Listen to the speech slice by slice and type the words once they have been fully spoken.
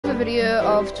video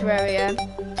of Terraria.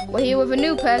 We're here with a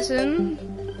new person,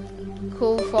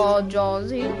 called for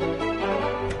Jawsy.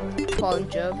 Call him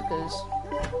Joe because,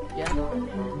 yeah.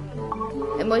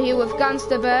 And we're here with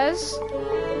Gangster Bears.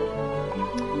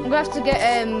 I'm gonna have to get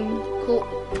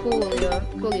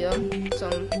Coolio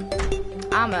some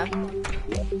armor.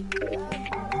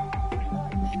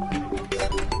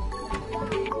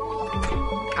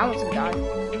 I want to die.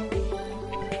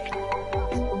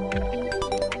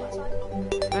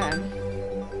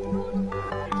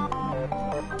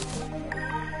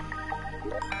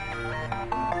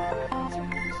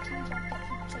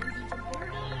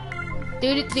 Do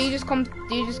you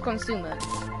just consume it?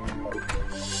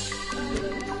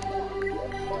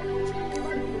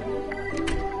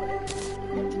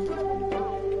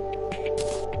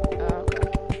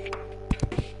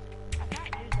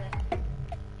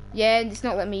 Yeah, it's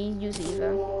not letting me use it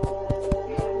either.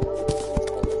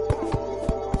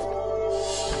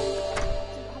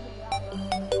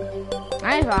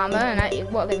 I have armor and it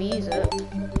won't let me use it.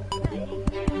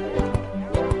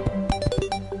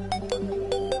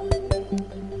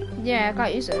 Yeah, I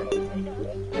can't use it.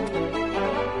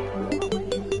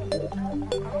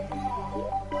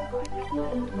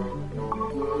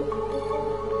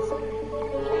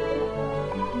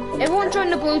 Everyone join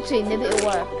the blue team, maybe it'll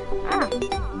work. Ah.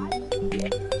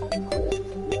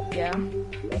 Yeah.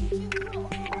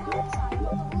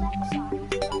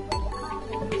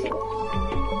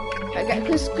 Okay,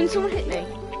 can someone hit me?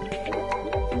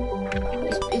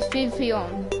 It's PvP on.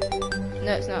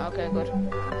 No, it's not. Okay, good.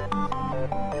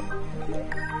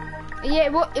 Yeah,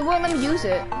 it won't let me use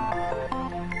it.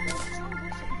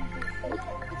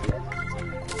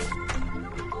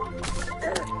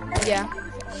 Yeah.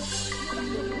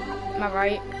 Am I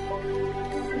right?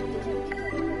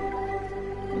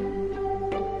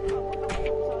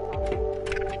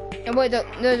 And wait, the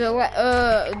left.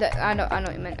 I know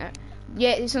what you meant.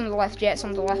 Yeah, it's on the left. Yeah, it's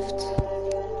on the left.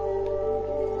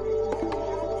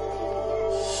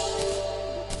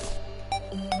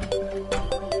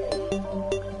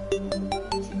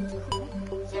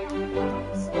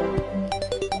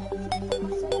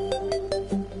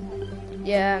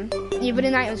 Yeah, you've been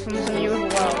in items from some of your other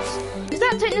worlds. Is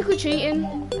that technically cheating?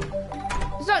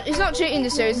 It's not cheating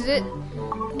this series, is it?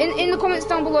 In the comments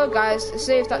down below, guys,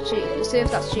 say if that's cheating. Say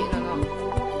if that's cheating or not.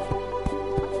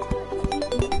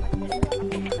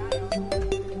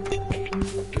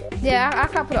 Yeah, I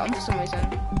can't put it on for some reason.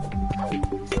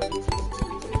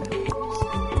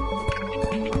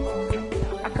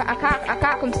 I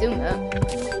can't consume it.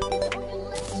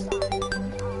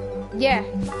 Yeah.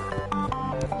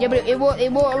 Yeah, but it won't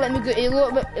let me go. It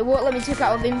won't let me take it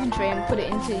out of inventory and put it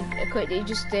into a quick. It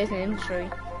just stays in inventory.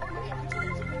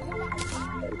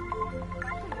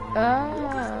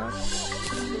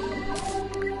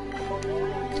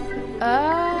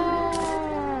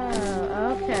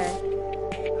 Okay.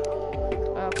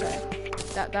 Okay.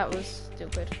 That was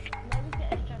stupid.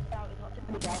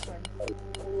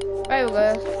 Right, we'll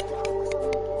go.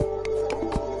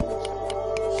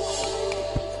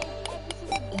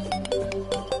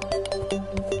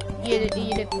 You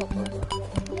did properly.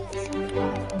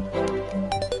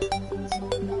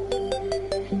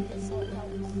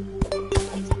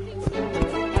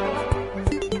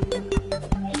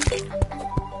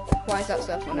 Why is that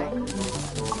so funny?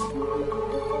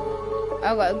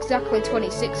 I got exactly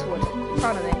 26 wood.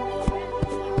 Proud of me.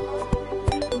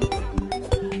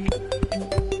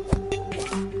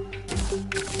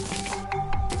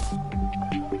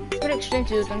 It's pretty extreme to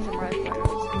do a dungeon right now.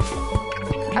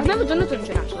 I've never done a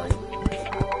dungeon actually.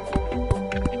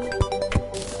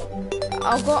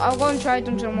 I'll go and try a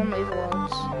dungeon on one of my other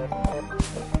worlds.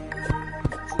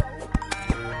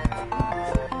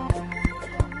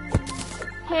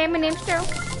 Hey, my name's Joe.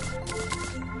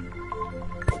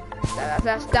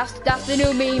 That's the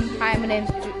new meme. Hi, my name's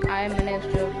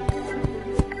Joe.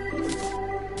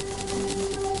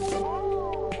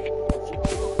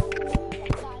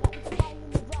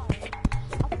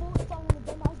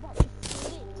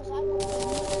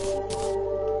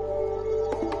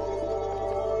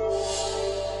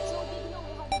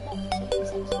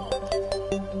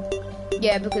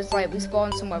 Yeah, because like we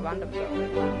spawned somewhere random.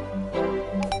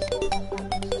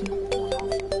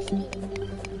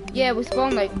 Yeah, we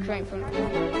spawned like right from.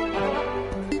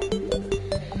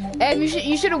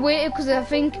 You should have waited because I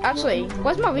think actually,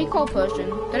 where's my recall potion?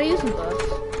 Did I use them both?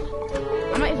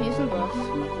 I might have used them both.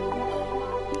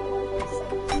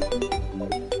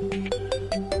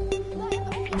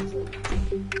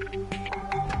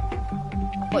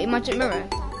 What, your magic mirror?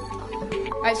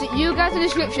 Right, so you guys in the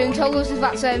description tell us if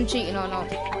that's cheating or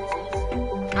not.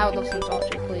 I would love some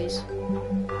torture, please.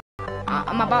 I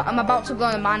I'm about to go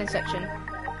in the mining section.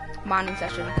 Mining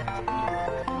session.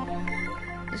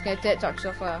 Just gonna take torches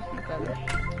off there. Okay.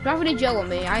 Don't have any gel on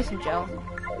me. I have some gel.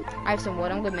 I have some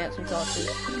wood. I'm gonna make some torches.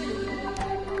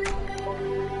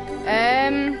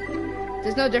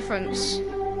 There's no difference.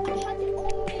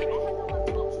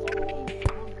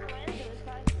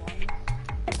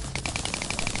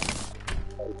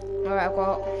 Alright,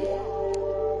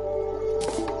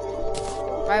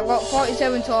 I've got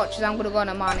 47 torches. I'm gonna go on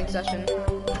a mining session.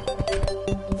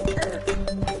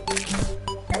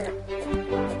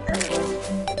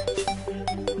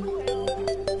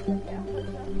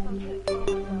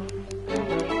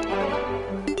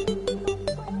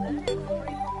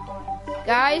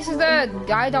 Guys, is there a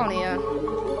guy down here?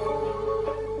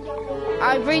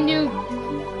 I bring you.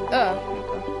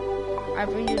 I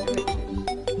bring you the riches.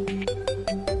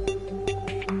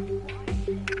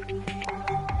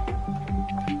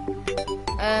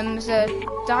 There's a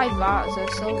dye vat,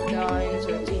 there's a silver dye, and there's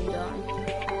a team dye.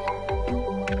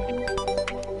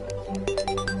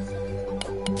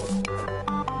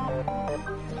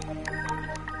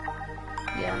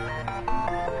 Yeah.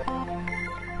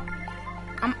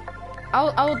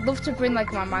 I would love to bring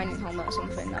like my mining helmet or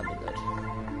something. That'd be good.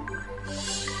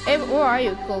 Hey, where are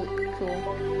you, cool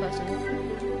person?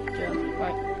 Joe,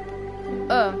 right.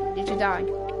 Did you die?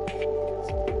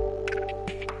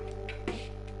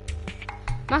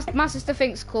 My sister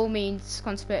thinks cool means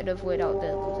conspirative without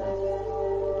the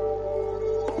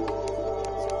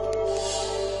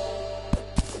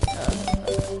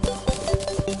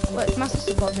Wait, my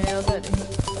sister called me already.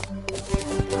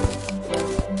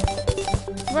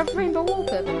 Red rainbow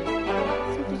wallpaper.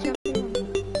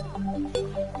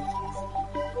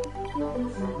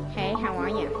 Hey, how are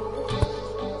you?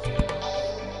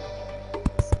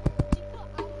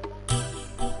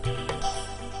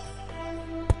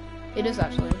 It is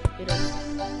actually. It is.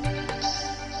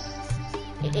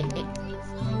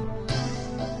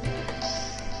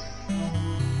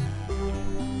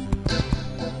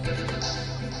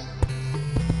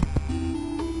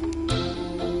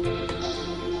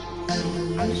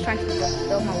 I'm just trying to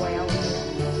build my way out of here.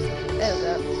 There we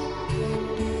go.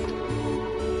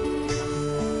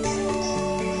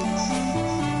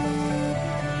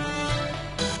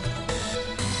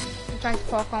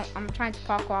 I'm trying to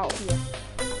park out here.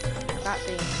 That's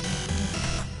it.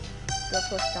 Go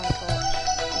push down the torch.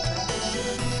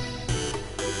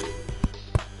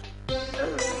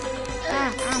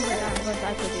 I'm gonna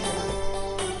die for the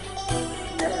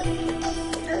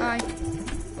Hi.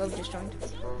 Well, we just joined.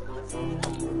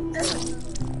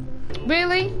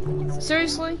 Really?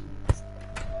 Seriously?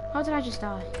 How did I just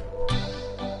die?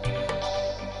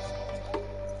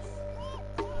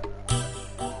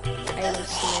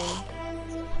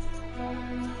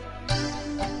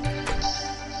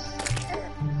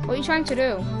 What are you trying to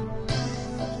do?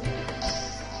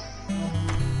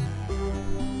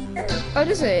 Oh,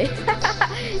 does he?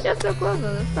 You're so close,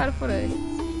 that's kind of funny.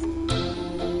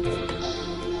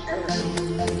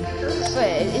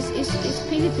 Wait, is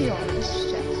PvP on? Let's just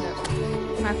check. No.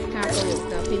 Can I go look?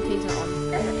 No, PvP's not on.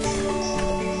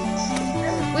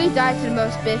 We died to the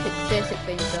most basic things,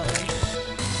 don't we?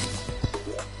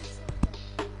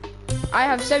 I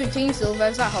have 17 silver,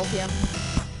 does that help you?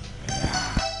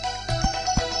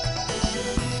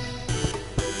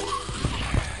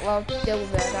 Well, deal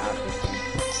with it, I have 15.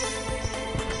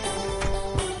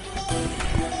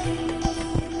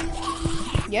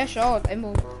 Yeah, sure,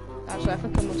 emerald. Actually, I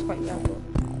think emerald's quite valuable.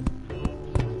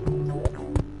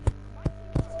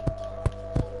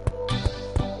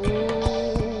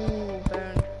 Ooh,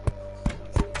 burn.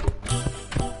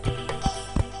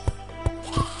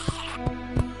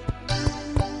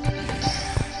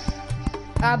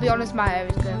 I'll be honest, my hair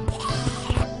is good.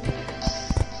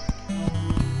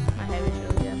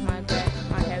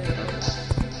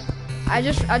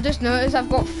 I just noticed I've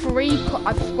got three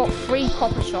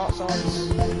copper short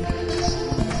swords.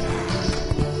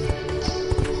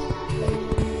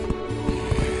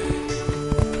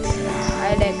 I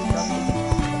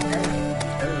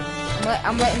like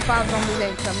I'm letting 5 zombies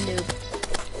in because I'm noob.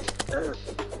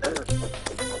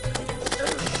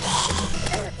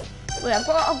 Wait, I've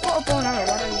got a bow and arrow.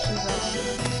 Why don't you choose that?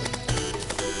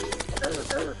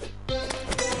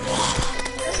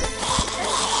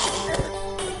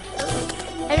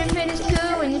 Everything is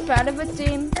cool when you're part of a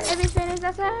team. Everything is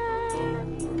awesome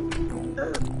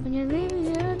when you're living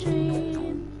your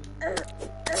dream.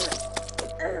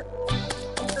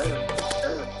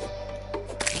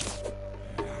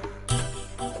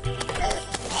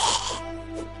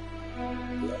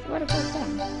 Where'd it go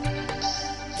from?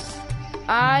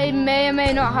 I may or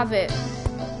may not have it.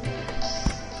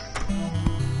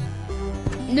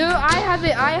 No, I have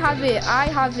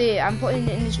it. I'm putting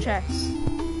it in his chest.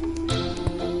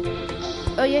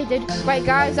 Oh yeah, he did. Right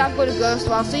guys, I've got to go,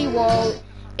 so I'll see you all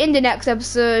in the next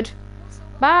episode.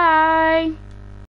 Bye.